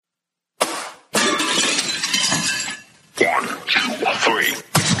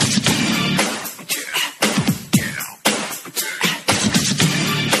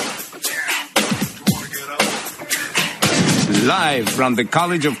Live from the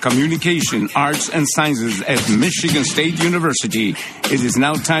College of Communication, Arts, and Sciences at Michigan State University, it is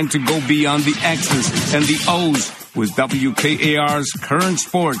now time to go beyond the X's and the O's with WKAR's Current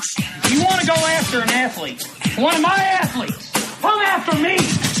Sports. You want to go after an athlete, one of my athletes, come after me.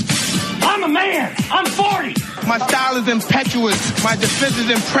 I'm a man. I'm 40. My style is impetuous. My defense is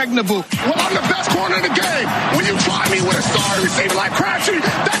impregnable. Well, I'm the best corner in the game. When you try me with a star receiver like Crabtree,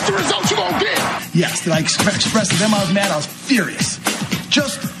 that's the result you're going to get. Yes, did I express to them I was mad? I was furious.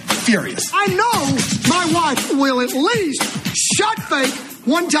 Just furious. I know my wife will at least shot fake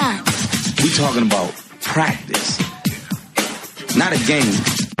one time. We talking about practice, not a game.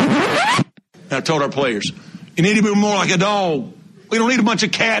 I told our players, you need to be more like a dog. We don't need a bunch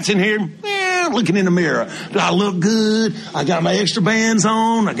of cats in here looking in the mirror. Do I look good? I got my extra bands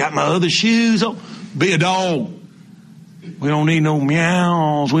on. I got my other shoes on. Be a dog. We don't need no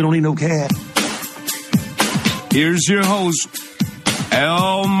meows. We don't need no cat. Here's your host,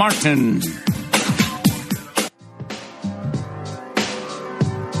 Al Martin.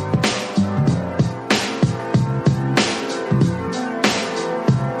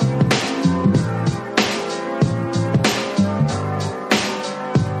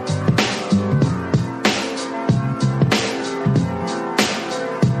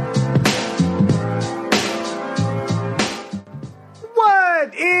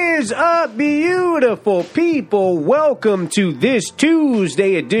 Beautiful people, welcome to this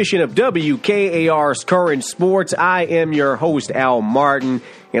Tuesday edition of WKAR's Current Sports. I am your host, Al Martin,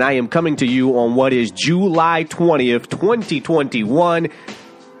 and I am coming to you on what is July 20th, 2021.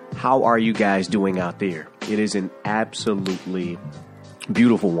 How are you guys doing out there? It is an absolutely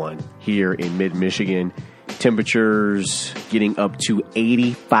beautiful one here in mid-Michigan. Temperatures getting up to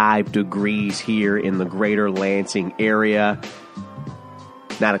 85 degrees here in the greater Lansing area.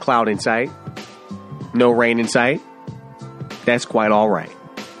 Not a cloud in sight. No rain in sight. That's quite all right.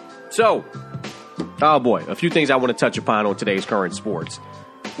 So, oh boy, a few things I want to touch upon on today's Current Sports.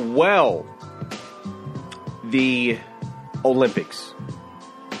 Well, the Olympics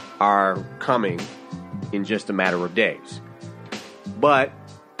are coming in just a matter of days. But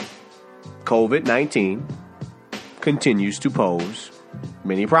COVID-19 continues to pose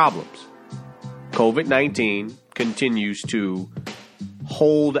many problems. COVID-19 continues to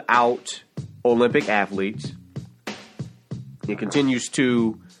hold out Olympic athletes. It continues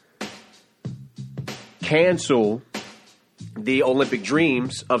to cancel the Olympic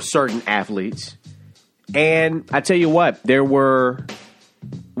dreams of certain athletes. And I tell you what, there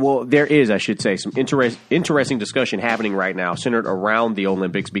is, I should say, some interesting discussion happening right now centered around the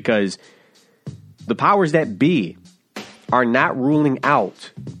Olympics because the powers that be are not ruling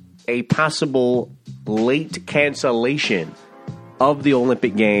out a possible late cancellation of the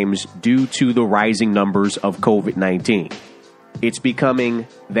Olympic Games due to the rising numbers of COVID-19. It's becoming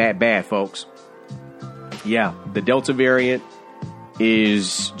that bad, folks. Yeah, the Delta variant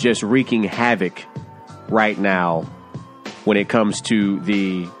is just wreaking havoc right now when it comes to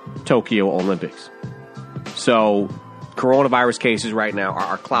the Tokyo Olympics. So, coronavirus cases right now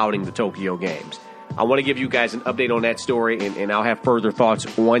are clouding the Tokyo Games. I want to give you guys an update on that story, and I'll have further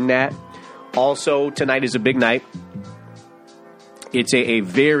thoughts on that. Also, tonight is a big night. It's a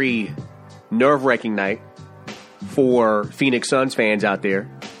very nerve-wracking night for Phoenix Suns fans out there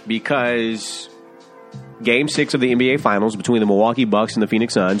because Game 6 of the NBA Finals between the Milwaukee Bucks and the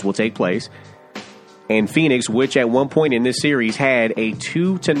Phoenix Suns will take place. And Phoenix, which at one point in this series had a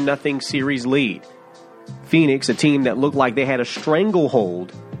 2-0 series lead. Phoenix, a team that looked like they had a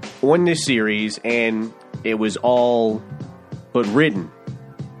stranglehold on this series, and it was all but written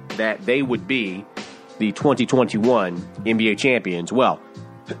that they would be the 2021 NBA champions. Well,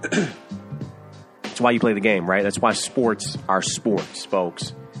 that's why you play the game, right? That's why sports are sports,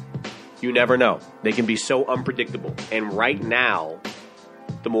 folks. You never know. They can be so unpredictable. And right now,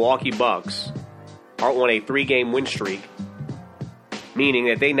 the Milwaukee Bucks are on a 3-game win streak, meaning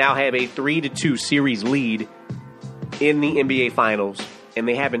that they now have a 3-2 series lead in the NBA Finals, and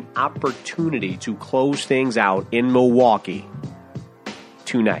they have an opportunity to close things out in Milwaukee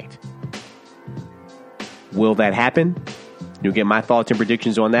tonight. Will that happen? You'll get my thoughts and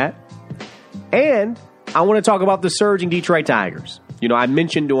predictions on that. And I want to talk about the surging Detroit Tigers. You know, I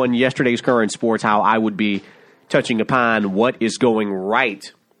mentioned on yesterday's Current Sports how I would be touching upon what is going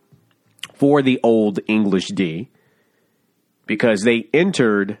right for the Old English D because they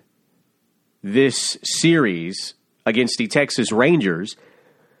entered this series against the Texas Rangers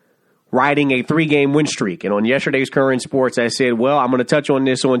riding a 3-game win streak. And on yesterday's Current Sports, I said, well, I'm going to touch on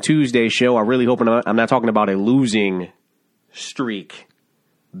this on Tuesday's show. I really hope I'm not talking about a losing streak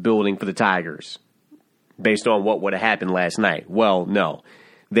building for the Tigers. based on what would have happened last night. Well, no.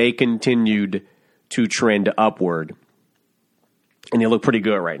 They continued to trend upward, and they look pretty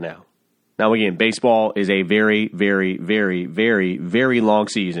good right now. Now, again, baseball is a very, very, very, very, very long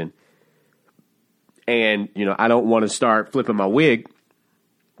season. And, I don't want to start flipping my wig,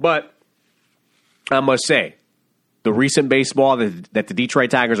 but I must say, the recent baseball that the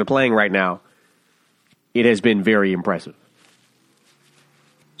Detroit Tigers are playing right now, it has been very impressive.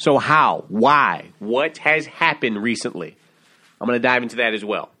 So how? Why? What has happened recently? I'm going to dive into that as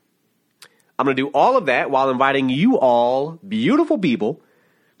well. I'm going to do all of that while inviting you all, beautiful people,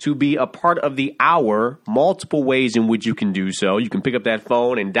 to be a part of the hour, multiple ways in which you can do so. You can pick up that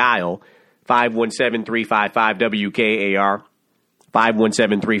phone and dial 517-355-WKAR,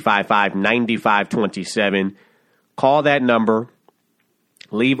 517-355-9527. Call that number.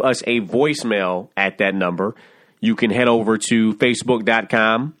 Leave us a voicemail at that number. You can head over to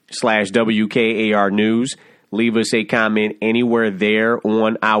facebook.com/WKAR News. Leave us a comment anywhere there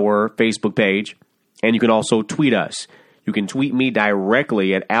on our Facebook page. And you can also tweet us. You can tweet me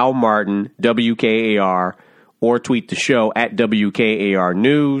directly at Al Martin, WKAR, or tweet the show at WKAR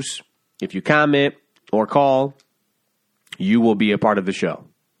News. If you comment or call, you will be a part of the show.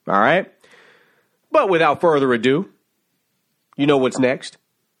 All right? But without further ado, you know what's next.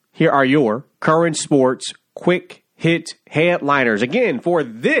 Here are your current sports quick hit headliners. Again, for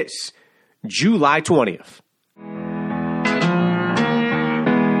this July 20th.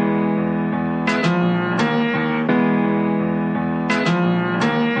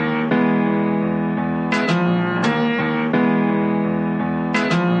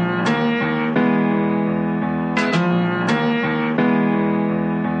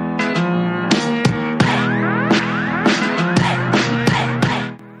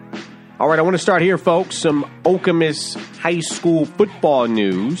 All right, I want to start here, folks. Some Okemos High School football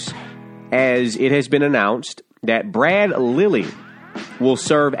news, as it has been announced that Brad Lilly will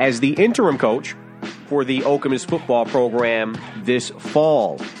serve as the interim coach for the Okemos football program this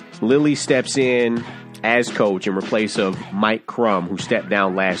fall. Lilly steps in as coach in replace of Mike Crum, who stepped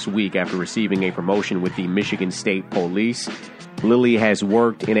down last week after receiving a promotion with the Michigan State Police. Lilly has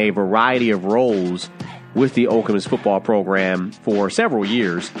worked in a variety of roles with the Okemos football program for several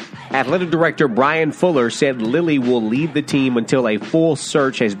years. Athletic Director Brian Fuller said Lilly will lead the team until a full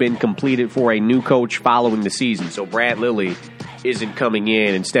search has been completed for a new coach following the season. So Brad Lilly isn't coming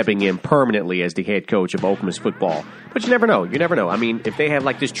in and stepping in permanently as the head coach of Okemos football. But you never know. You never know. I mean, if they have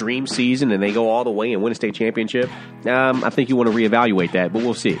like this dream season and they go all the way and win a state championship, I think you want to reevaluate that, but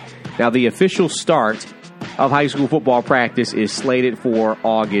we'll see. Now, the official start of high school football practice is slated for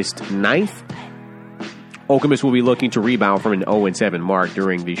August 9th. Okemos will be looking to rebound from an 0-7 mark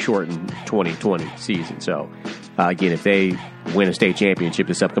during the shortened 2020 season. So, again, if they win a state championship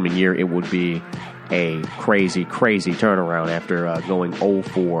this upcoming year, it would be a crazy, crazy turnaround after going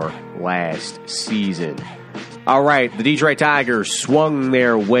 0-4 last season. All right, the Detroit Tigers swung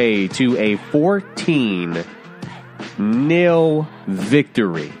their way to a 14-0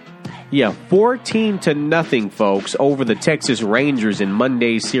 victory. Yeah, 14-0, folks, over the Texas Rangers in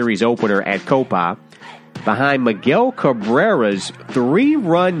Monday's series opener at Copa, behind Miguel Cabrera's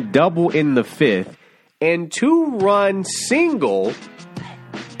 3-run double in the 5th and 2-run single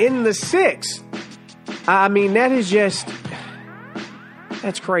in the 6th. I mean, that is just,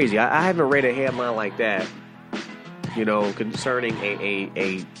 that's crazy. I haven't read a headline like that, concerning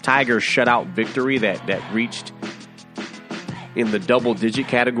a Tiger shutout victory that reached in the double-digit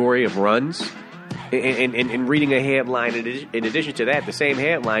category of runs. And reading a headline, in addition to that, the same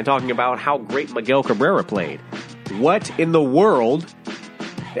headline talking about how great Miguel Cabrera played. What in the world?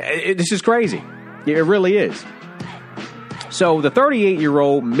 This is crazy. It really is. So the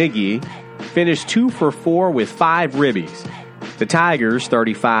 38-year-old Miggy finished 2 for 4 with 5 ribbies. The Tigers,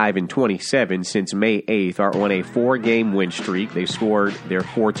 35-27 since May 8th, are on a 4-game win streak. They scored their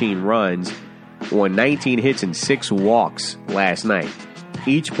 14 runs on 19 hits and 6 walks last night.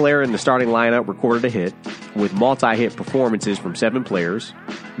 Each player in the starting lineup recorded a hit, with multi-hit performances from 7 players: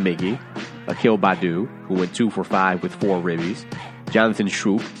 Miggy, Akil Badu, who went 2 for 5 with 4 ribbies; Jonathan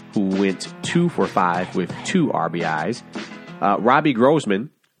Shroop, who went 2 for 5 with 2 RBIs; Robbie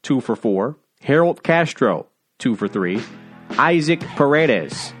Grossman, 2 for 4; Harold Castro, 2 for 3; Isaac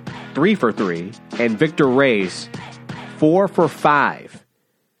Paredes, 3 for 3; and Victor Reyes, 4 for 5.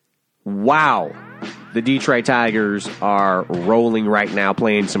 Wow. The Detroit Tigers are rolling right now,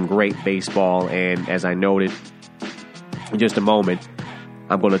 playing some great baseball. And as I noted, in just a moment,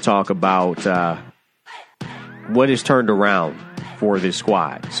 I'm going to talk about what has turned around for this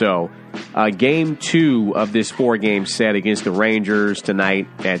squad. So Game 2 of this 4-game set against the Rangers tonight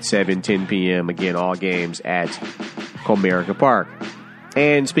at 7:10 p.m. Again, all games at Comerica Park.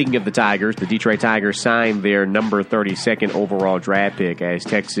 And speaking of the Tigers, the Detroit Tigers signed their number 32nd overall draft pick as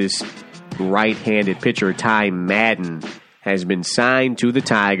Texas right-handed pitcher Ty Madden has been signed to the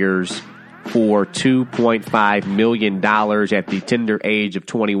Tigers for $2.5 million at the tender age of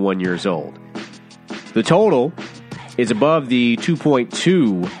 21 years old. The total is above the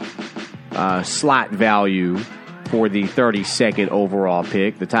 2.2 slot value for the 32nd overall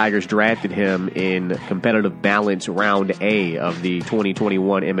pick. The Tigers drafted him in competitive balance round A of the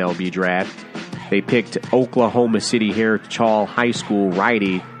 2021 MLB draft. They picked Oklahoma City Heritage Hall High School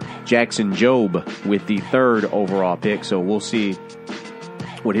righty Jackson Jobe with the 3rd overall pick. So we'll see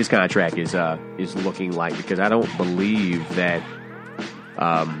what his contract is looking like, because I don't believe that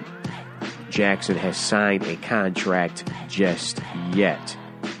Jackson has signed a contract just yet.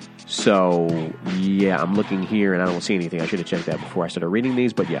 So, yeah, I'm looking here and I don't see anything. I should have checked that before I started reading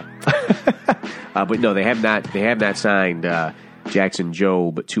these, but yeah. But no, they have not signed Jackson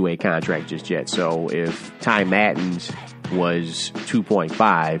Jobe to a contract just yet. So if Ty Madden's was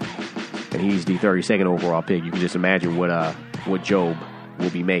 2.5 and he's the 32nd overall pick, you can just imagine what Jobe will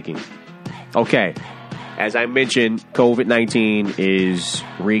be making. Okay, as I mentioned, COVID-19 is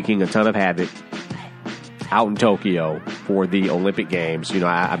wreaking a ton of havoc out in Tokyo for the Olympic Games. You know,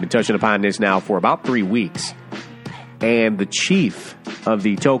 I've been touching upon this now for about 3 weeks. And the chief of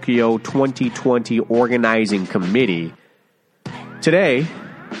the Tokyo 2020 organizing committee today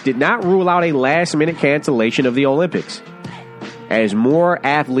did not rule out a last-minute cancellation of the Olympics, as more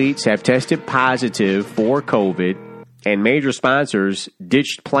athletes have tested positive for COVID and major sponsors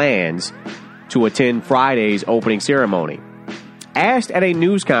ditched plans to attend Friday's opening ceremony. Asked at a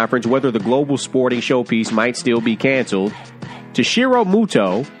news conference whether the global sporting showpiece might still be canceled, Toshiro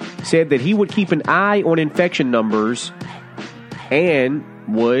Muto said that he would keep an eye on infection numbers and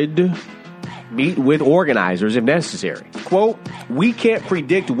would meet with organizers if necessary. Quote, "We can't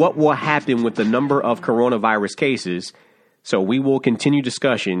predict what will happen with the number of coronavirus cases, so we will continue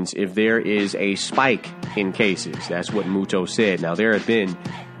discussions if there is a spike in cases." That's what Muto said. Now, there have been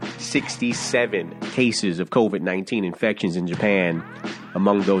 67 cases of COVID-19 infections in Japan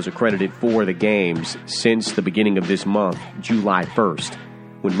among those accredited for the games since the beginning of this month, July 1st.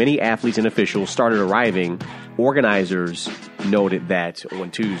 When many athletes and officials started arriving, organizers noted that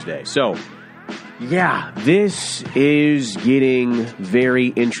on Tuesday. So, yeah, this is getting very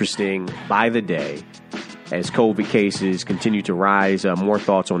interesting by the day as COVID cases continue to rise. More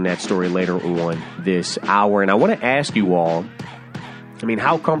thoughts on that story later on this hour. And I want to ask you all, I mean,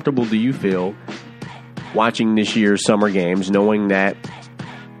 how comfortable do you feel watching this year's summer games, knowing that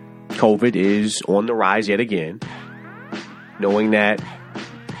COVID is on the rise yet again, knowing that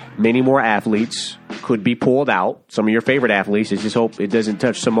many more athletes could be pulled out? Some of your favorite athletes, just hope it doesn't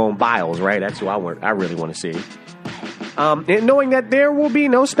touch Simone Biles, right? That's who I really want to see. And knowing that there will be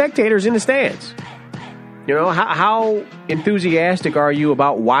no spectators in the stands. You know, how enthusiastic are you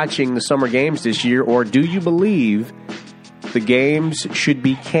about watching the summer games this year, or do you believe the games should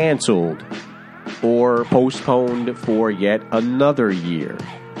be canceled or postponed for yet another year?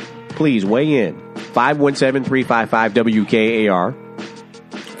 Please weigh in. 517-355-WKAR.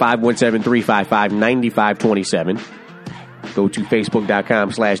 517-355-9527. Go to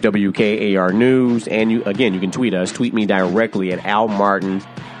Facebook.com/WKAR News. And you can tweet us. Tweet me directly at Al Martin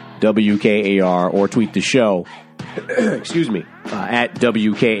WKAR, or tweet the show, excuse me, at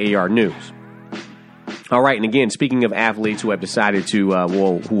WKAR News. All right, and again, speaking of athletes who have decided to,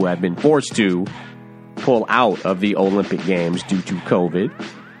 who have been forced to pull out of the Olympic Games due to COVID,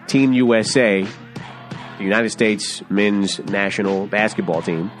 Team USA, the United States men's national basketball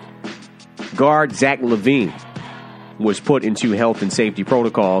team, guard Zach LaVine was put into health and safety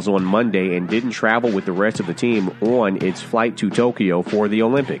protocols on Monday and didn't travel with the rest of the team on its flight to Tokyo for the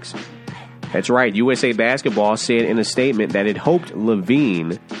Olympics. That's right, USA Basketball said in a statement that it hoped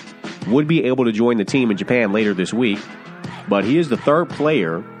LaVine would be able to join the team in Japan later this week, but he is the third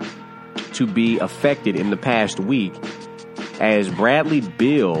player to be affected in the past week, as Bradley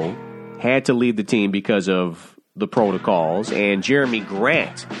Beal had to leave the team because of the protocols, and Jeremy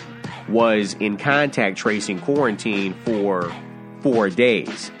Grant was in contact tracing quarantine for 4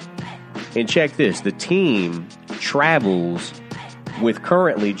 days. And check this, the team travels with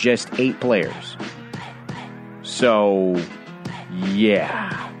currently just 8 players. So,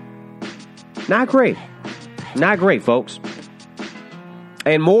 yeah. Not great. Not great, folks.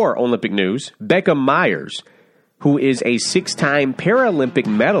 And more Olympic news. Becca Myers, who is a 6-time Paralympic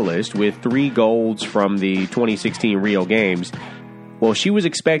medalist with 3 golds from the 2016 Rio Games, Well, she was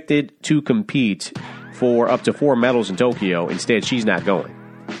expected to compete for up to 4 medals in Tokyo. Instead, she's not going.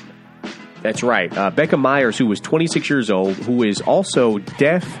 That's right. Becca Myers, who was 26 years old, who is also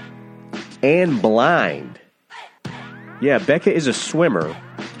deaf and blind. Yeah, Becca is a swimmer.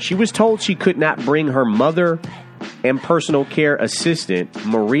 She was told she could not bring her mother and personal care assistant,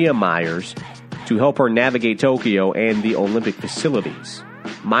 Maria Myers, to help her navigate Tokyo and the Olympic facilities.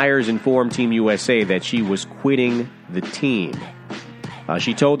 Myers informed Team USA that she was quitting the team.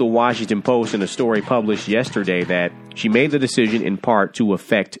 She told the Washington Post in a story published yesterday that she made the decision in part to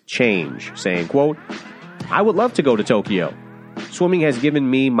affect change, saying, quote, "I would love to go to Tokyo. Swimming has given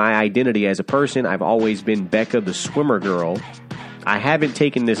me my identity as a person. I've always been Becca the swimmer girl. I haven't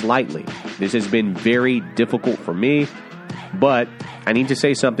taken this lightly. This has been very difficult for me, but I need to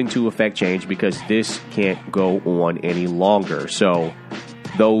say something to affect change because this can't go on any longer." So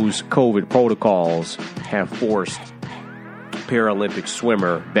those COVID protocols have forced Paralympic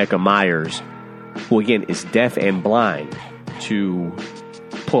swimmer Becca Myers, who again is deaf and blind, to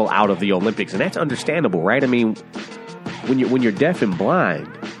pull out of the Olympics. And that's understandable, right? I mean, when you're deaf and blind,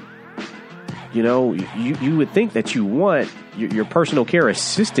 you know, you would think that you want your personal care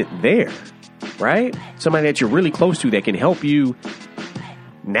assistant there, right? Somebody that you're really close to that can help you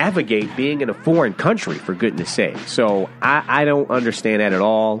navigate being in a foreign country, for goodness sake. So I don't understand that at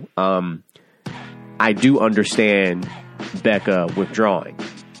all. I do understand Becca withdrawing.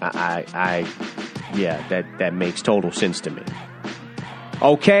 Yeah, that makes total sense to me.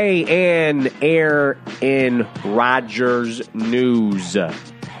 Okay, and Aaron Rodgers news.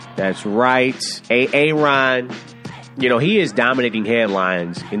 That's right. Aaron, you know, he is dominating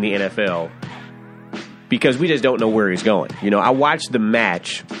headlines in the NFL because we just don't know where he's going. You know, I watched the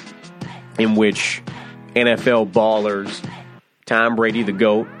match in which NFL ballers, Tom Brady, the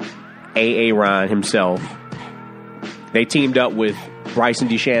GOAT, Aaron himself, they teamed up with Bryson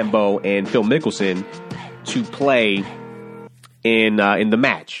DeChambeau and Phil Mickelson to play in the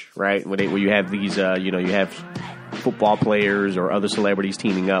match, right? Where you have these, you have football players or other celebrities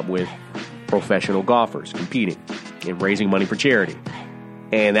teaming up with professional golfers competing and raising money for charity.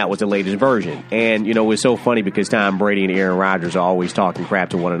 And that was the latest version. And, you know, it's so funny because Tom Brady and Aaron Rodgers are always talking crap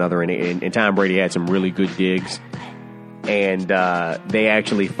to one another. And Tom Brady had some really good digs. And they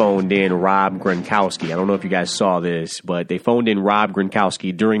actually phoned in Rob Gronkowski. I don't know if you guys saw this, but they phoned in Rob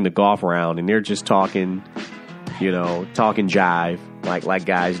Gronkowski during the golf round. And they're just talking, talking jive like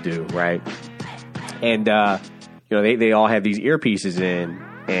guys do, right? And, they all have these earpieces in.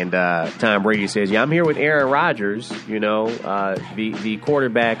 And Tom Brady says, "Yeah, I'm here with Aaron Rodgers, the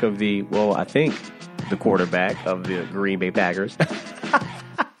quarterback of the quarterback of the Green Bay Packers."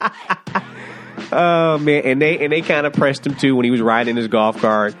 Oh man, and they kind of pressed him too when he was riding his golf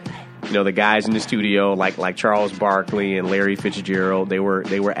cart. You know, the guys in the studio, like Charles Barkley and Larry Fitzgerald, they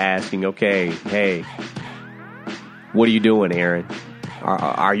were asking, "Okay, hey, what are you doing, Aaron?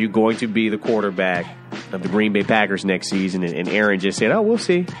 Are you going to be the quarterback of the Green Bay Packers next season?" And Aaron just said, "Oh, we'll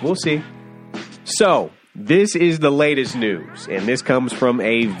see. So this is the latest news, and this comes from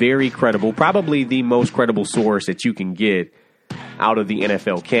a very credible, probably the most credible source that you can get out of the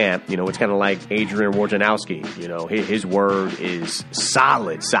NFL camp. You know, it's kind of like Adrian Wojnarowski. You know, his word is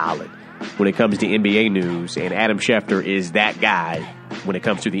solid when it comes to NBA news, and Adam Schefter is that guy when it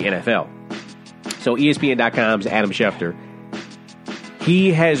comes to the NFL. So ESPN.com's Adam Schefter,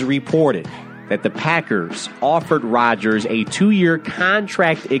 he has reported that the Packers offered Rodgers a 2-year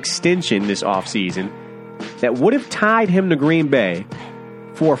contract extension this offseason that would have tied him to Green Bay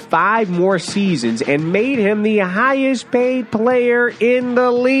for 5 more seasons and made him the highest paid player in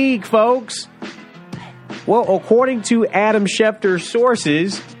the league, folks. Well, according to Adam Schefter's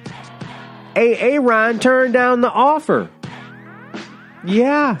sources, Aaron turned down the offer.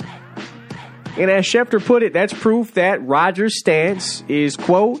 Yeah. And as Schefter put it, that's proof that Rodgers' stance is,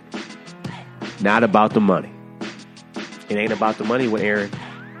 quote, not about the money. It ain't about the money with Aaron.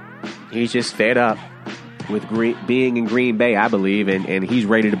 He's just fed up with being in Green Bay, I believe, and he's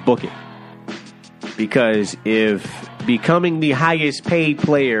ready to book it. Because if becoming the highest paid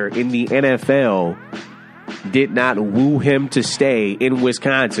player in the NFL did not woo him to stay in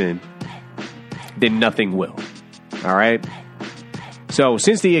Wisconsin, then nothing will. All right? So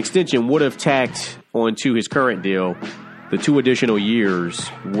since the extension would have tacked onto his current deal, the 2 additional years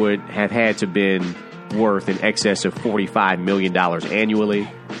would have had to been worth in excess of $45 million annually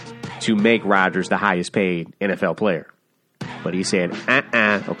to make Rodgers the highest paid NFL player. But he said,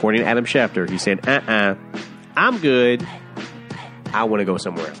 according to Adam Schefter, he said, I'm good. I want to go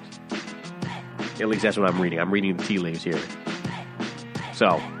somewhere else. At least that's what I'm reading. I'm reading the tea leaves here.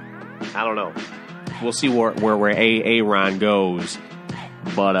 So, I don't know. We'll see where Aaron goes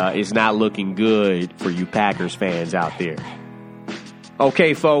but it's not looking good for you Packers fans out there.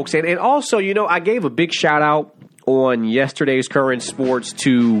 Okay, folks, and also, I gave a big shout out on yesterday's Current Sports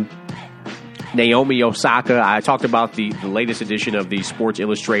to Naomi Osaka. I talked about the latest edition of the Sports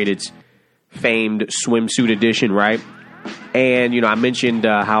Illustrated's famed swimsuit edition, right? And, I mentioned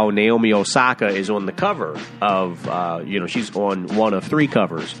how Naomi Osaka is on the cover of, she's on one of 3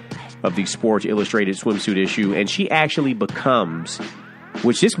 covers of the Sports Illustrated swimsuit issue, and she actually becomes,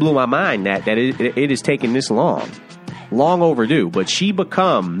 which just blew my mind that it has taken this long overdue, but she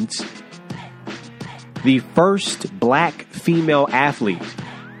becomes the first black female athlete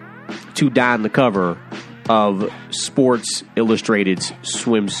to don the cover of Sports Illustrated's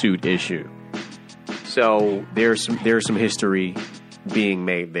swimsuit issue. So there's some history being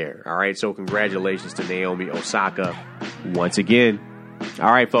made there. All right, so congratulations to Naomi Osaka once again.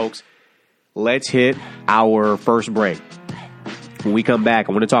 All right, folks, let's hit our first break. When we come back,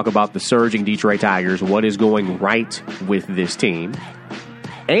 I want to talk about the surging Detroit Tigers, what is going right with this team.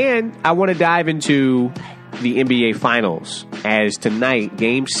 And I want to dive into the NBA Finals, as tonight,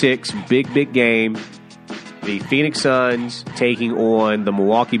 Game 6, big game, the Phoenix Suns taking on the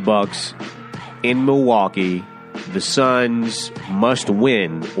Milwaukee Bucks in Milwaukee. The Suns must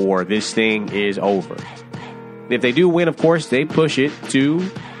win or this thing is over. If they do win, of course, they push it to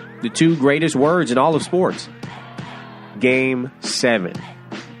the 2 greatest words in all of sports. Game 7.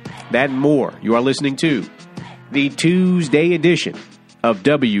 That and more. You are listening to the Tuesday edition of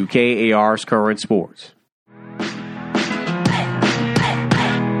WKAR's Current Sports.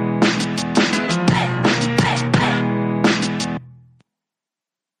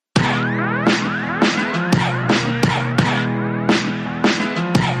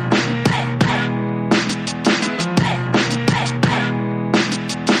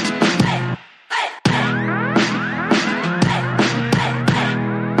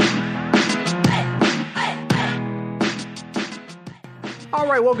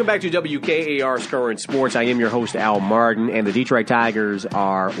 Welcome back to WKAR's Current Sports. I am your host, Al Martin, and the Detroit Tigers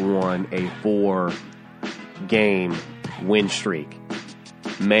are on a 4-game win streak.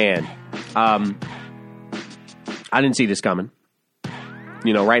 Man, I didn't see this coming.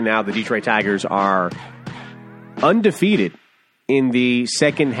 Right now the Detroit Tigers are undefeated in the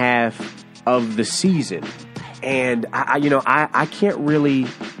second half of the season. And, I can't really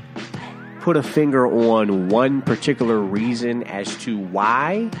put a finger on one particular reason as to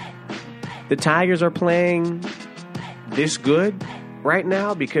why the Tigers are playing this good right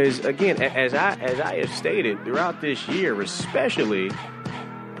now, because again, as I have stated throughout this year, especially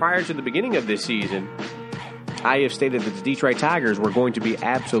prior to the beginning of this season, I have stated that the Detroit Tigers were going to be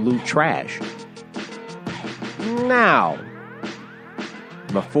absolute trash. Now,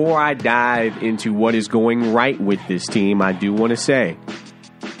 before I dive into what is going right with this team, I do want to say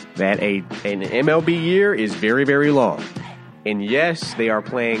that an MLB year is very, very long. And yes, they are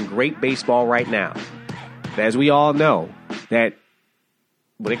playing great baseball right now. But as we all know, that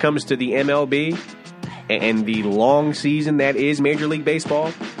when it comes to the MLB and the long season that is Major League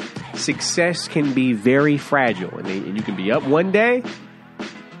Baseball, success can be very fragile. And you can be up one day,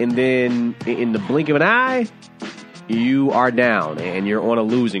 and then in the blink of an eye, you are down and you're on a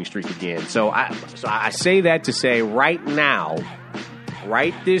losing streak again. So I say that to say right now,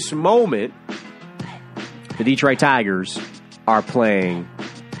 right this moment, the Detroit Tigers are playing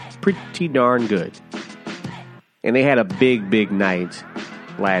pretty darn good. And they had a big night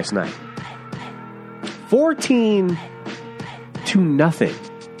last night. 14-0.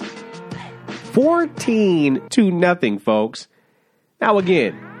 14-0, folks. Now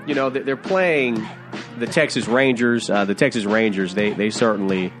again, they're playing the Texas Rangers. The Texas Rangers, they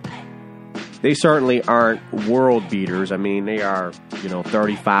certainly aren't world beaters. I mean, they are,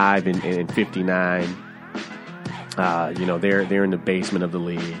 35 and 59. They're in the basement of the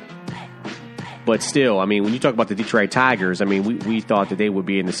league. But still, I mean, when you talk about the Detroit Tigers, I mean, we thought that they would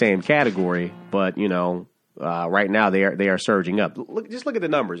be in the same category, but right now they are surging up. Just look at the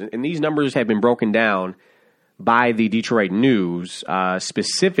numbers, and these numbers have been broken down by the Detroit News,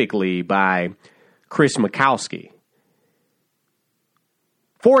 specifically by Chris Mikowski.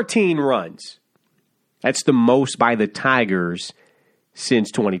 14 runs. That's the most by the Tigers since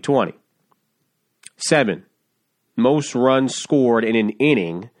 2020. 7. Most runs scored in an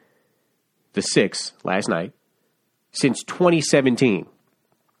inning, the 6th last night, since 2017.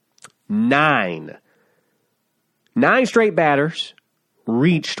 9 straight batters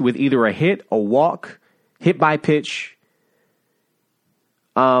reached with either a hit, a walk, hit by pitch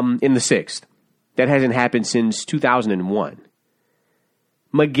in the 6th. That hasn't happened since 2001.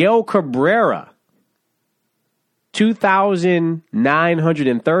 Miguel Cabrera,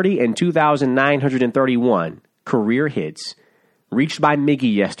 2,930 and 2,931 career hits reached by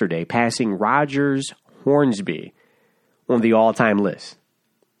Miggy yesterday, passing Rogers Hornsby on the all-time list.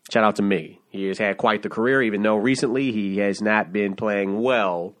 Shout out to Miggy. He has had quite the career, even though recently he has not been playing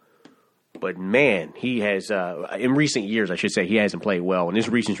well. But, man, he has, in recent years, I should say, he hasn't played well. In this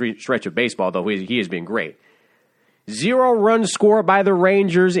recent stretch of baseball, though, he has been great. 0 runs scored by the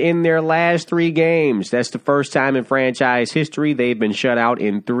Rangers in their last 3 games. That's the first time in franchise history they've been shut out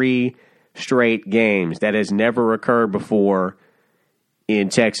in 3 straight games. That has never occurred before in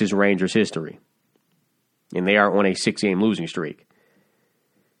Texas Rangers history. And they are on a 6-game losing streak.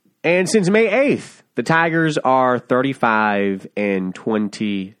 And since May 8th, the Tigers are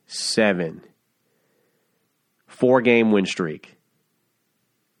 35-27. 4-game win streak.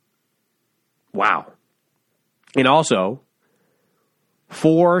 Wow. And also,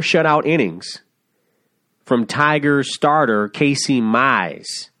 4 shutout innings from Tigers starter Casey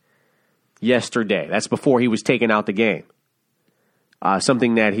Mize yesterday. That's before he was taken out the game.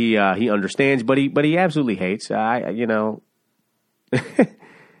 Something that he understands, but he absolutely hates.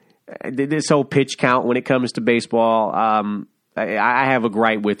 This whole pitch count when it comes to baseball, I have a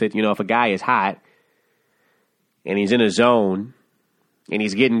gripe with it. If a guy is hot and he's in a zone and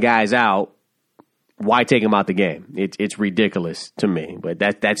he's getting guys out, why take him out the game? It's ridiculous to me. But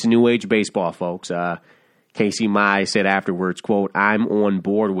that's new age baseball, folks. Casey Mize said afterwards, quote, "I'm on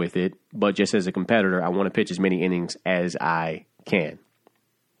board with it, but just as a competitor, I want to pitch as many innings as I can."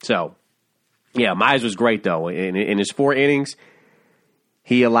 So, yeah, Mize was great, though. In his 4 innings,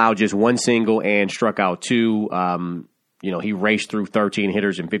 he allowed just 1 single and struck out 2. He raced through 13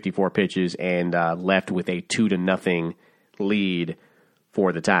 hitters and 54 pitches and left with a 2-0 lead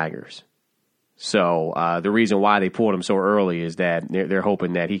for the Tigers. So the reason why they pulled him so early is that they're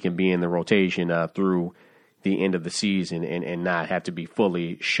hoping that he can be in the rotation through the end of the season and not have to be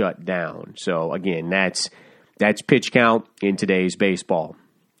fully shut down. So, again, that's pitch count in today's baseball.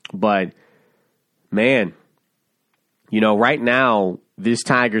 But, man, right now, this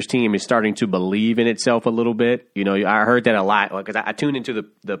Tigers team is starting to believe in itself a little bit. I heard that a lot because I tuned into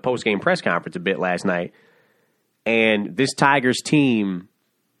the post-game press conference a bit last night. And this Tigers team,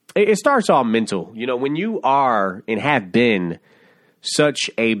 it starts all mental. When you are and have been such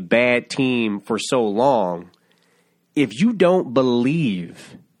a bad team for so long, if you don't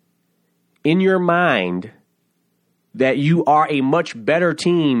believe in your mind that you are a much better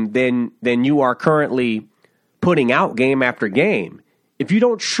team than you are currently putting out game after game, if you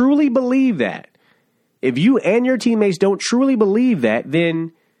don't truly believe that, if you and your teammates don't truly believe that,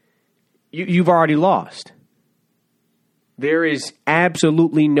 then you've already lost. There is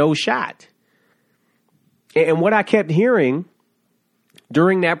absolutely no shot. And what I kept hearing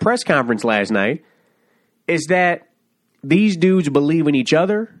during that press conference last night is that these dudes believe in each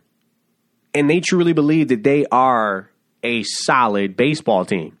other and they truly believe that they are a solid baseball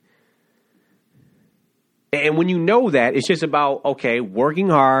team. And when you know that, it's just about, working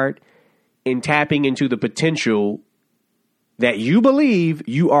hard and tapping into the potential that you believe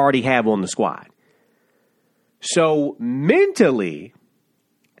you already have on the squad. So mentally,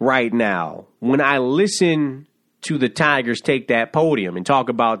 right now, when I listen to the Tigers take that podium and talk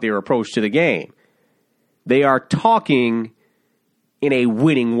about their approach to the game, they are talking in a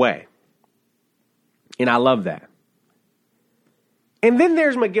winning way. And I love that. And then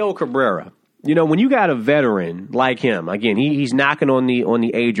there's Miguel Cabrera. When you got a veteran like him, again, he's knocking on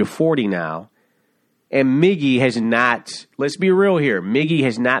the age of 40 now, and Miggy has not, let's be real here, Miggy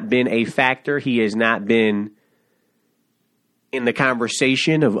has not been a factor. He has not been in the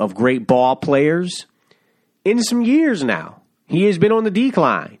conversation of great ball players in some years now. He has been on the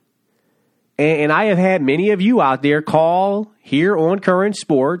decline. And I have had many of you out there call here on Current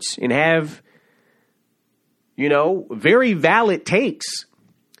Sports and have, very valid takes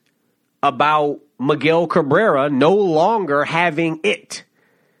about Miguel Cabrera no longer having it.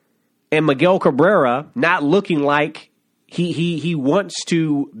 And Miguel Cabrera not looking like he wants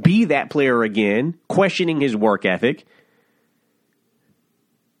to be that player again, questioning his work ethic,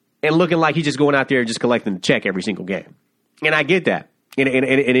 and looking like he's just going out there and just collecting the check every single game. And I get that.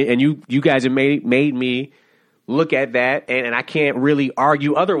 And you guys have made me look at that, and I can't really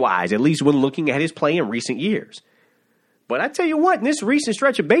argue otherwise, at least when looking at his play in recent years. But I tell you what, in this recent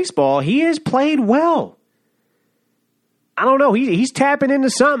stretch of baseball, he has played well. I don't know. He's tapping into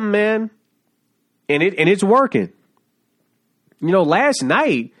something, man. And it's working. Last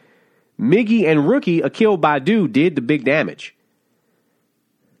night, Miggy and rookie Akil Baddoo did the big damage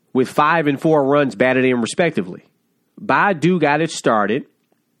with 5 and 4 runs batted in respectively. Baddoo got it started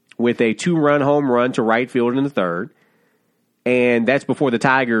with a 2-run home run to right field in the third. And that's before the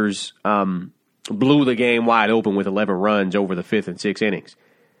Tigers blew the game wide open with 11 runs over the 5th and 6th innings.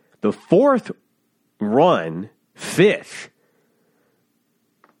 The 4th run, 5th,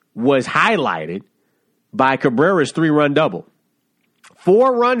 was highlighted by Cabrera's 3-run double.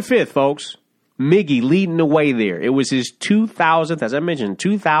 4-run 5th, folks. Miggy leading the way there. It was his 2,000th, as I mentioned,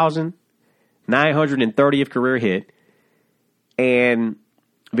 2,930th career hit, and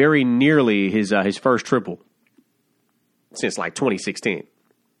very nearly his first triple since like 2016.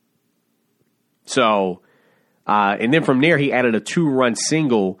 So, and then from there he added a 2-run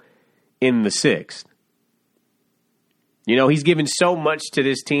single in the 6th. You know, he's given so much to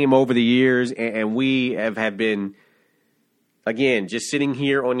this team over the years, and we have been, again, just sitting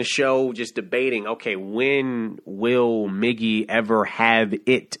here on the show, just debating, okay, when will Miggy ever have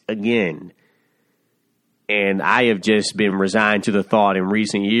it again? And I have just been resigned to the thought in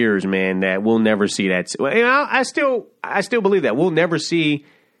recent years, man, that we'll never see that. Well, you know, I still believe that. We'll never see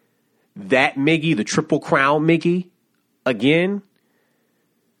that Miggy, the Triple Crown Miggy, again.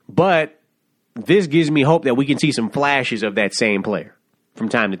 But this gives me hope that we can see some flashes of that same player from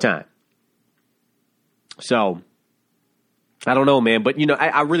time to time. So, I don't know, man. But, you know,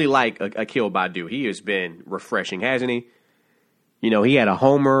 I really like Akil Baddoo. He has been refreshing, hasn't he? You know, he had a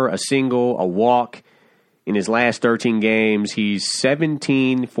homer, a single, a walk in his last 13 games. He's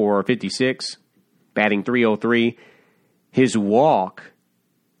 17 for 56, batting .303. His walk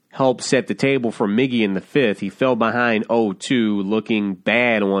helped set the table for Miggy in the 5th. He fell behind 0-2, looking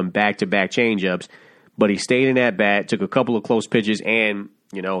bad on back-to-back changeups, but he stayed in at bat, took a couple of close pitches, and,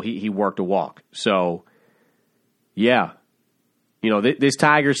 you know, he worked a walk. So, yeah. You know, this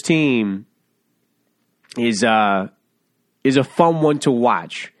Tigers team is a fun one to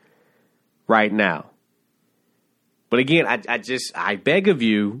watch right now. But again, I beg of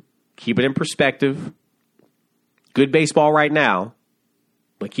you, keep it in perspective. Good baseball right now,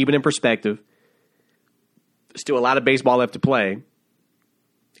 but keep it in perspective. There's still a lot of baseball left to play,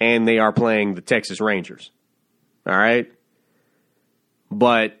 and they are playing the Texas Rangers. All right?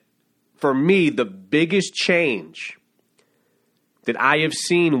 But for me, the biggest change that I have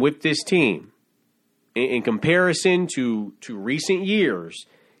seen with this team in comparison to recent years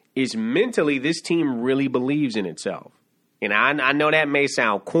is mentally this team really believes in itself. And I know that may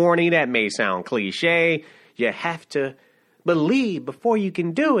sound corny, that may sound cliche. You have to believe before you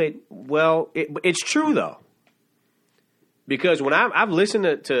can do it. Well, it's true, though. Because when I've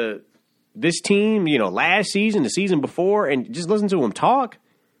listened to this team, you know, last season, the season before, and just listen to them talk,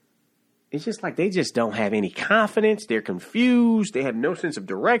 it's just like they just don't have any confidence. They're confused. They have no sense of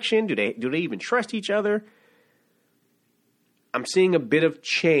direction. Do they even trust each other? I'm seeing a bit of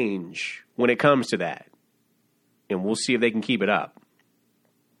change when it comes to that. And we'll see if they can keep it up.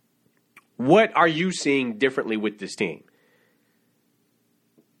 What are you seeing differently with this team?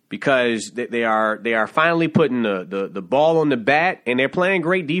 Because they are finally putting the ball on the bat, and they're playing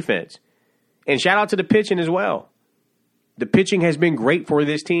great defense. And shout out to the pitching as well. The pitching has been great for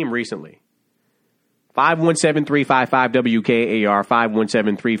this team recently. 517-355-WKAR,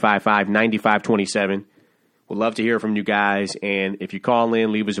 517-355-9527. We'd love to hear from you guys. And if you call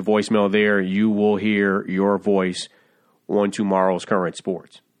in, leave us a voicemail there. You will hear your voice on tomorrow's Current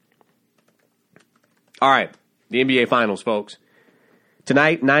Sports. All right, the NBA Finals, folks.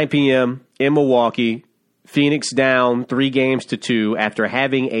 Tonight, 9 p.m. in Milwaukee. Phoenix down 3-2 after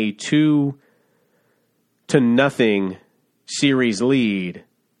having a 2-0 series lead.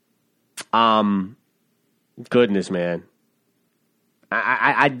 Goodness, man.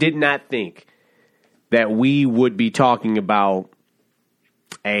 I did not think that we would be talking about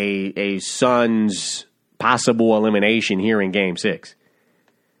a Suns possible elimination here in Game 6.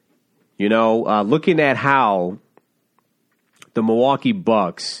 You know, looking at how the Milwaukee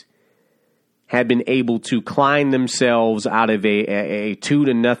Bucks have been able to climb themselves out of a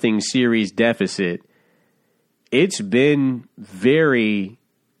 2-0 series deficit, it's been very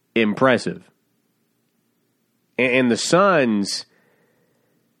impressive. And the Suns,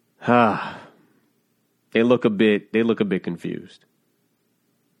 they look a bit confused.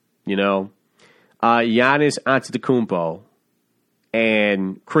 You know, Giannis Antetokounmpo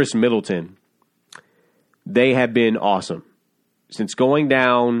and Chris Middleton, they have been awesome. Since going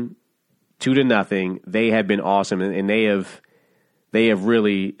down 2-0, they have been awesome, and they have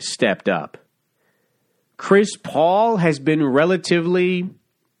really stepped up. Chris Paul has been relatively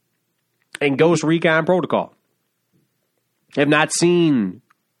in Ghost Recon protocol. Have not seen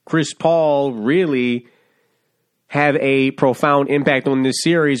Chris Paul really have a profound impact on this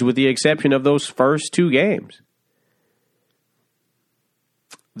series with the exception of those first 2 games.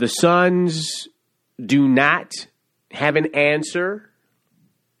 The Suns do not have an answer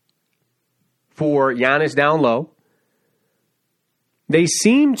for Giannis down low. They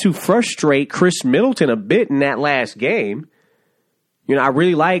seem to frustrate Chris Middleton a bit in that last game. You know, I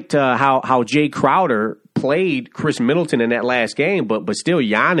really liked how Jay Crowder played Chris Middleton in that last game, but still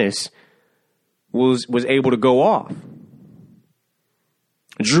Giannis was able to go off.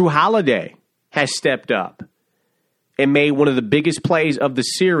 Drew Holiday has stepped up and made one of the biggest plays of the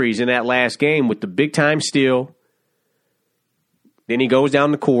series in that last game with the big-time steal. Then he goes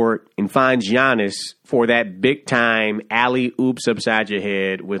down the court and finds Giannis for that big-time alley-oops upside your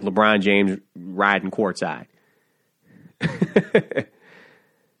head with LeBron James riding courtside.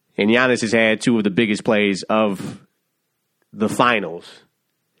 And Giannis has had two of the biggest plays of the finals.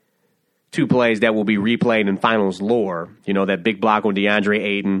 Two plays that will be replayed in finals lore. You know, that big block on DeAndre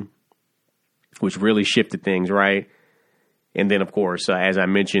Ayton, which really shifted things, right? And then, of course, as I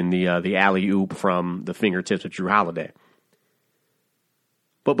mentioned, the alley-oop from the fingertips of Drew Holiday.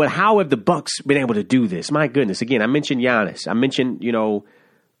 But how have the Bucks been able to do this? My goodness. Again, I mentioned Giannis. I mentioned, you know,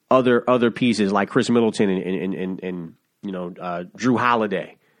 other pieces like Chris Middleton and you know, Drew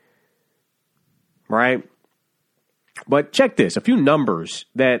Holiday. Right? But check this. A few numbers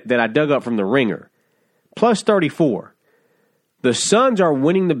that I dug up from the Ringer. Plus 34. The Suns are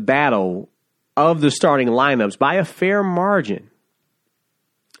winning the battle of the starting lineups by a fair margin.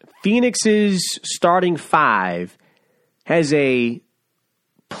 Phoenix's starting five has a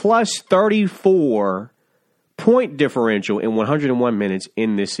plus 34 point differential in 101 minutes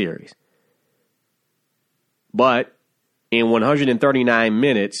in this series. But in 139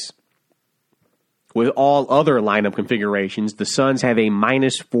 minutes, with all other lineup configurations, the Suns have a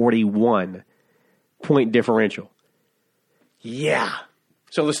minus 41 point differential. Yeah.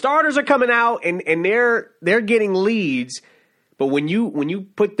 So the starters are coming out and they're getting leads, but when you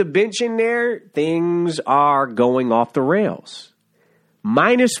put the bench in there, things are going off the rails.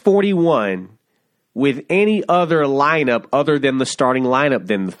 Minus 41 with any other lineup other than the starting lineup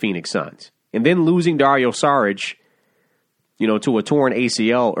than the Phoenix Suns. And then losing Dario Saric, you know, to a torn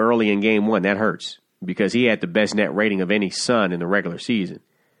ACL early in game one, that hurts because he had the best net rating of any Sun in the regular season.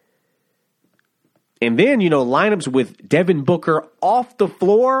 And then, you know, lineups with Devin Booker off the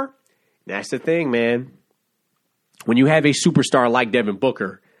floor. That's the thing, man. When you have a superstar like Devin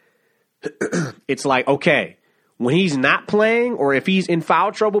Booker, it's like, okay, when he's not playing or if he's in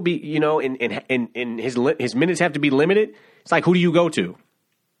foul trouble, you know, and his minutes have to be limited, it's like, who do you go to?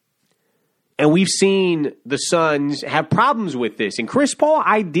 And we've seen the Suns have problems with this. And Chris Paul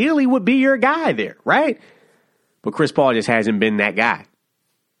ideally would be your guy there, right? But Chris Paul just hasn't been that guy.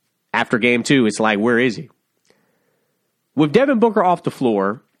 After game two, it's like, where is he? With Devin Booker off the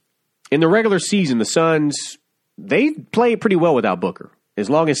floor, in the regular season, the Suns, they played pretty well without Booker, as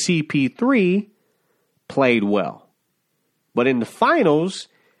long as CP3 played well. But in the finals,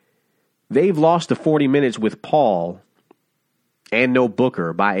 they've lost the 40 minutes with Paul and no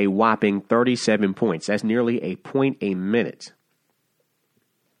Booker by a whopping 37 points. That's nearly a point a minute.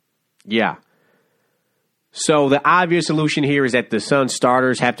 Yeah. So the obvious solution here is that the Suns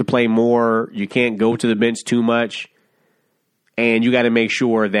starters have to play more. You can't go to the bench too much. And you got to make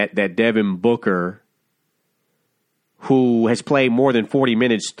sure that Devin Booker, who has played more than 40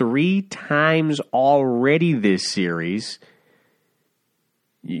 minutes 3 times already this series,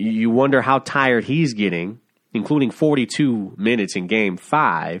 you wonder how tired he's getting, including 42 minutes in Game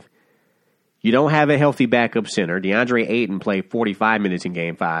 5. You don't have a healthy backup center. DeAndre Ayton played 45 minutes in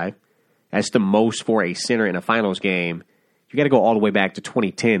Game 5. That's the most for a center in a finals game. You got to go all the way back to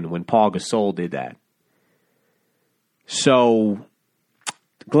 2010 when Paul Gasol did that. So,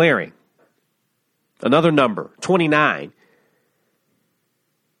 glaring. Another number, 29.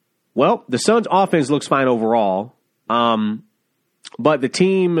 Well, the Suns' offense looks fine overall, but the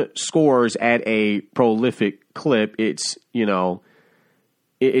team scores at a prolific clip. It's, you know,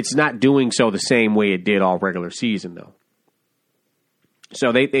 it's not doing so the same way it did all regular season, though.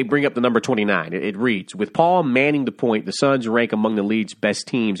 So they bring up the number 29. It reads, with Paul manning the point, the Suns rank among the league's best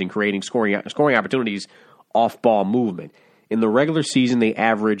teams in creating scoring opportunities off ball movement. In the regular season, they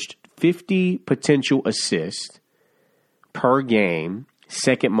averaged 50 potential assists per game,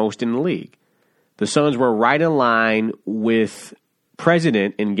 second most in the league. The Suns were right in line with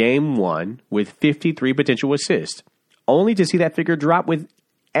President in Game 1 with 53 potential assists, only to see that figure drop with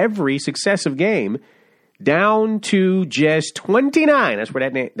every successive game down to just 29. That's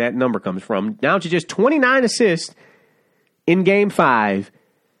where that number comes from. Down to just 29 assists in Game 5,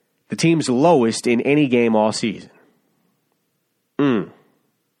 the team's lowest in any game all season.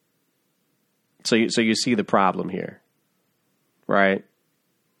 So you see the problem here, right?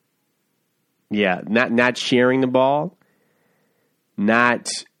 Yeah, not sharing the ball, not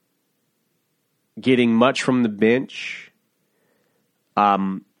getting much from the bench.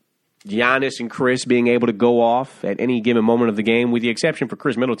 Giannis and Chris being able to go off at any given moment of the game, with the exception for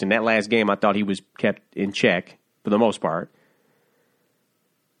Chris Middleton. That last game, I thought he was kept in check for the most part.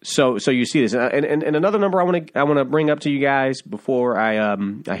 So you see this, and another number I want to bring up to you guys before I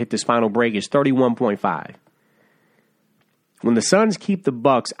hit this final break is 31.5. When the Suns keep the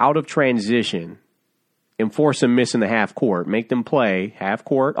Bucks out of transition and force them miss in the half court, make them play half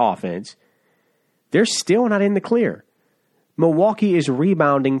court offense, they're still not in the clear. Milwaukee is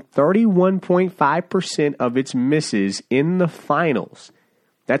rebounding 31.5% of its misses in the finals.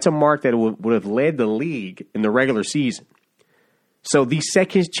 That's a mark that would have led the league in the regular season. So these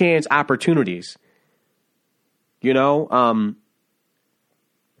second chance opportunities, Ayton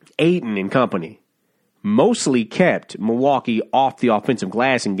and company mostly kept Milwaukee off the offensive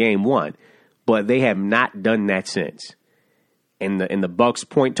glass in game one, but they have not done that since. And the Bucks'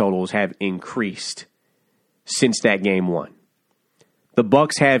 point totals have increased since that game one. The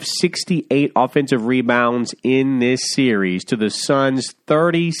Bucks have 68 offensive rebounds in this series to the Suns'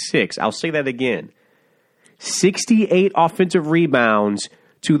 36. I'll say that again. 68 offensive rebounds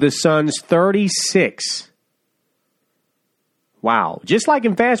to the Suns' 36. Wow. Just like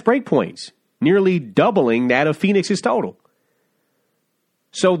in fast break points, nearly doubling that of Phoenix's total.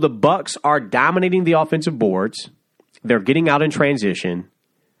 So the Bucks are dominating the offensive boards. They're getting out in transition,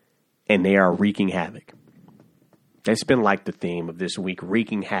 and they are wreaking havoc. That's been like the theme of this week,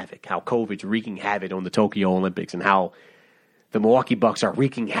 wreaking havoc, how COVID's wreaking havoc on the Tokyo Olympics and how the Milwaukee Bucks are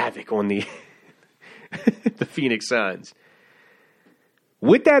wreaking havoc on the the Phoenix Suns.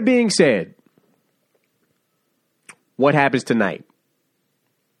 With that being said, what happens tonight?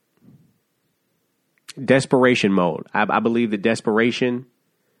 Desperation mode. I believe that desperation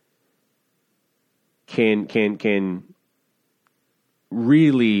can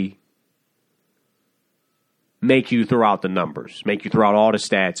really make you throw out the numbers, make you throw out all the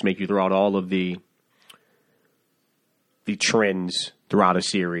stats, make you throw out all of the trends throughout a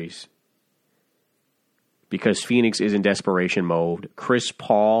series. Because Phoenix is in desperation mode. Chris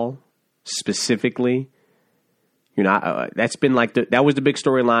Paul specifically, that's been like that was the big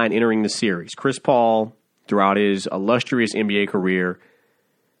storyline entering the series. Chris Paul, throughout his illustrious NBA career,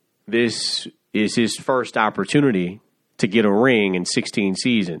 this is his first opportunity to get a ring in 16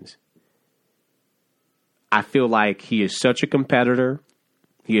 seasons. I feel like he is such a competitor.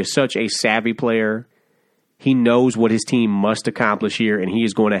 He is such a savvy player. He knows what his team must accomplish here, and he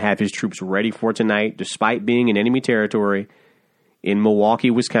is going to have his troops ready for tonight, despite being in enemy territory in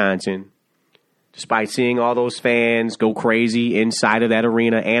Milwaukee, Wisconsin, despite seeing all those fans go crazy inside of that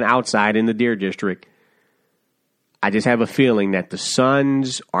arena and outside in the Deer District. I just have a feeling that the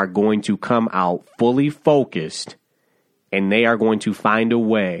Suns are going to come out fully focused, and they are going to find a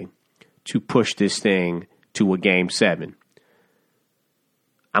way to push this thing to a Game 7.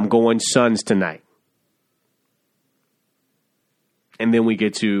 I'm going Suns tonight. And then we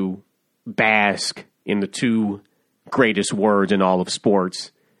get to bask in the two greatest words in all of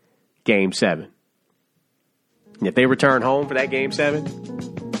sports, Game 7. And if they return home for that Game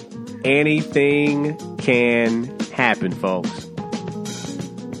 7, anything can happen, folks.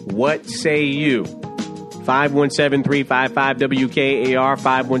 What say you? 517-355-WKAR,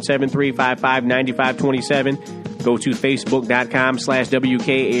 517-355-9527. Go to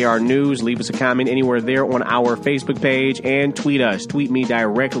Facebook.com/WKAR News. Leave us a comment anywhere there on our Facebook page and tweet us. Tweet me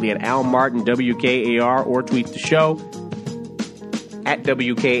directly at Al Martin WKAR or tweet the show at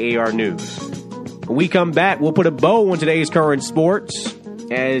WKAR News. When we come back, we'll put a bow on today's current sports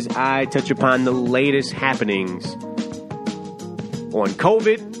as I touch upon the latest happenings on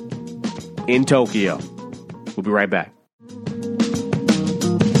COVID in Tokyo. We'll be right back.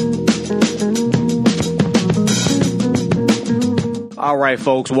 All right,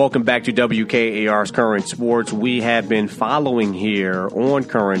 folks, welcome back to WKAR's Current Sports. We have been following here on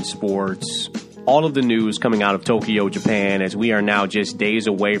Current Sports all of the news coming out of Tokyo, Japan, as we are now just days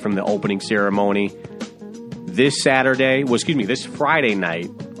away from the opening ceremony. This Friday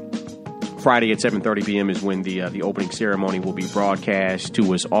night, Friday at 7:30 p.m. is when the opening ceremony will be broadcast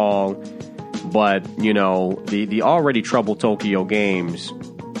to us all. But, the already troubled Tokyo Games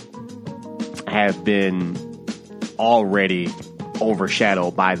have been already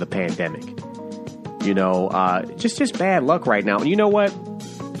overshadowed by the pandemic. Just bad luck right now. And you know what?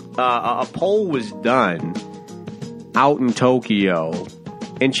 A poll was done out in Tokyo,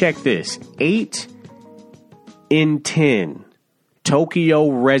 and check this: 8 in 10 Tokyo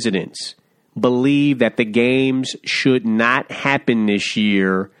residents believe that the games should not happen this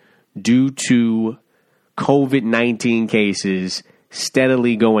year due to COVID-19 cases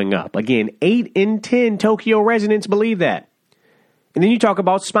steadily going up. Again, 8 in 10 Tokyo residents believe that. And then you talk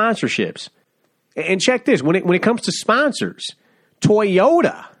about sponsorships. And check this, when it comes to sponsors,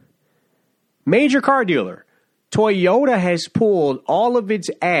 Toyota, major car dealer, Toyota has pulled all of its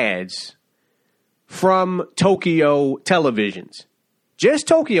ads from Tokyo televisions. Just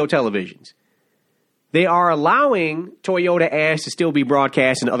Tokyo televisions. They are allowing Toyota ads to still be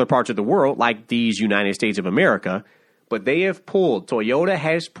broadcast in other parts of the world, like these United States of America, but Toyota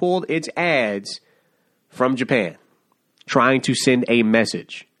has pulled its ads from Japan, trying to send a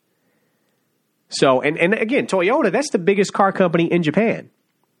message. So, and again, Toyota, that's the biggest car company in Japan.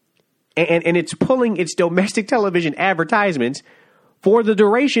 And it's pulling its domestic television advertisements for the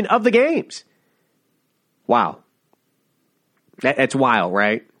duration of the games. Wow. That's wild,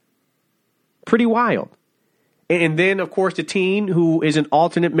 right? Pretty wild. And then, of course, the teen who is an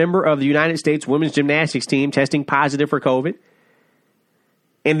alternate member of the United States women's gymnastics team testing positive for COVID.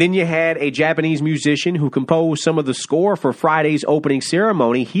 And then you had a Japanese musician who composed some of the score for Friday's opening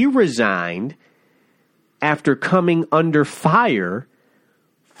ceremony. He resigned after coming under fire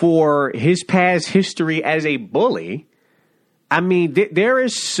for his past history as a bully. I mean, there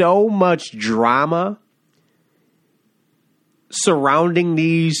is so much drama surrounding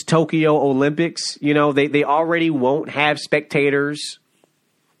these Tokyo Olympics. You know, they already won't have spectators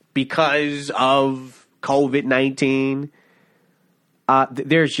because of COVID-19.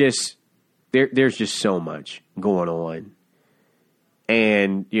 There's just so much going on.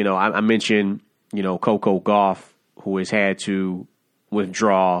 And, you know, I mentioned, you know, Coco Gauff, who has had to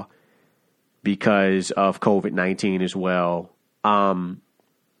withdraw because of COVID-19 as well.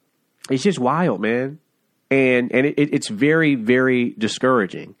 It's just wild, man. And it's very, very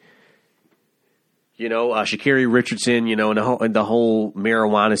discouraging. You know, Sha'Carri Richardson, you know, and the whole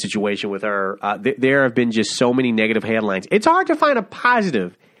marijuana situation with her, there have been just so many negative headlines. It's hard to find a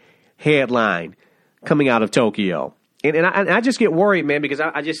positive headline coming out of Tokyo. And I just get worried, man, because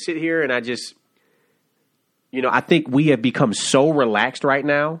I just sit here and I just, you know, I think we have become so relaxed right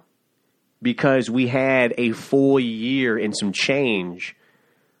now because we had a full year and some change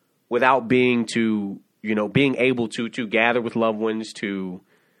without being able to gather with loved ones, to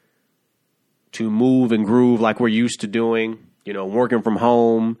move and groove like we're used to doing, you know, working from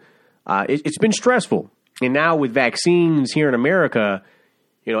home. It's been stressful. And now with vaccines here in America,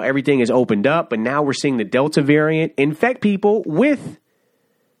 you know, everything is opened up, but now we're seeing the Delta variant infect people with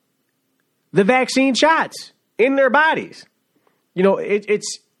the vaccine shots in their bodies. You know,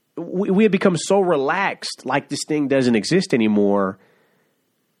 we have become so relaxed, like this thing doesn't exist anymore.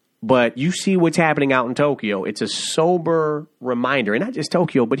 But you see what's happening out in Tokyo. It's a sober reminder, and not just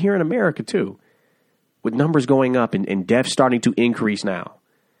Tokyo, but here in America too, with numbers going up and deaths starting to increase now.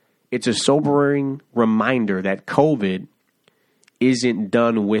 It's a sobering reminder that COVID isn't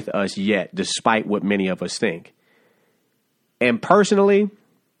done with us yet, despite what many of us think. And personally,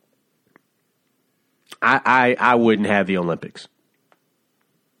 I wouldn't have the Olympics.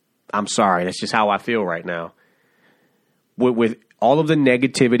 I'm sorry. That's just how I feel right now. With all of the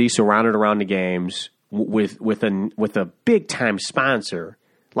negativity surrounded around the games, with a big time sponsor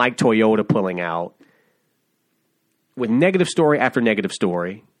like Toyota pulling out, with negative story after negative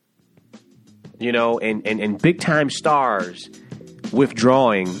story, you know, and big time stars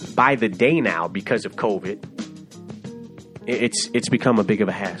withdrawing by the day now because of COVID, it's become a big of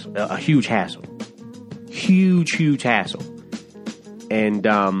a hassle, a huge hassle, huge hassle. And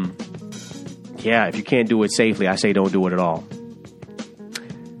yeah, if you can't do it safely, I say don't do it at all.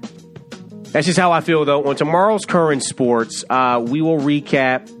 That's just how I feel, though. On tomorrow's Current Sports, we will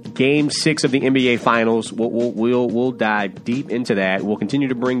recap Game 6 of the NBA Finals. We'll dive deep into that. We'll continue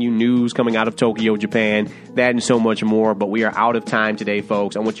to bring you news coming out of Tokyo, Japan, that and so much more. But we are out of time today,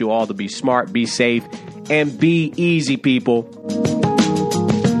 folks. I want you all to be smart, be safe, and be easy, people.